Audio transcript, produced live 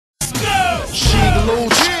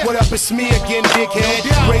It's me again,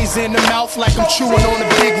 dickhead. Raising the mouth like I'm chewing on a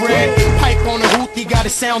big red. Pipe on the hoopty, got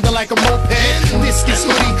it sounding like a moped. Biscuits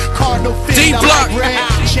hoodie, cardinal fit, like red.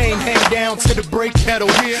 Chain hang down to the brake pedal.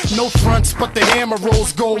 No fronts, but the hammer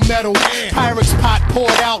rolls gold metal. Pirates pot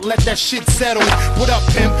poured out, let that shit settle. What up,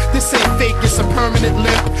 pimp? This ain't fake, it's a permanent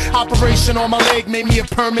limp. Operation on my leg made me a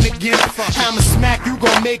permanent gimp. Hammer smack, you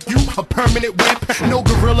gon' make you a permanent wimp. No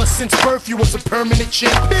gorilla since birth, you was a permanent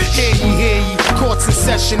chimp. Hear ye, courts in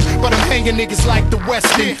session, but I'm hanging niggas like the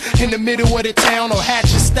Westin. In the middle of the town, or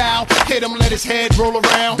hatchet style. Hit him, let his head roll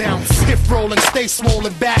around. Bounce, hip rolling, stay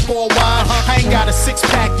swollen, back all wide. I ain't got a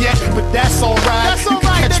six-pack yet, but that's alright. You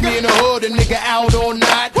can catch me in the hood, a nigga out all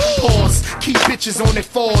night. Pause, keep bitches on their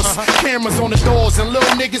fours. Cameras on the doors, and little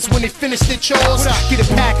niggas when they finish their chores, get it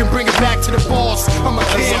back and bring it back to the boss. I'm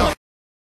a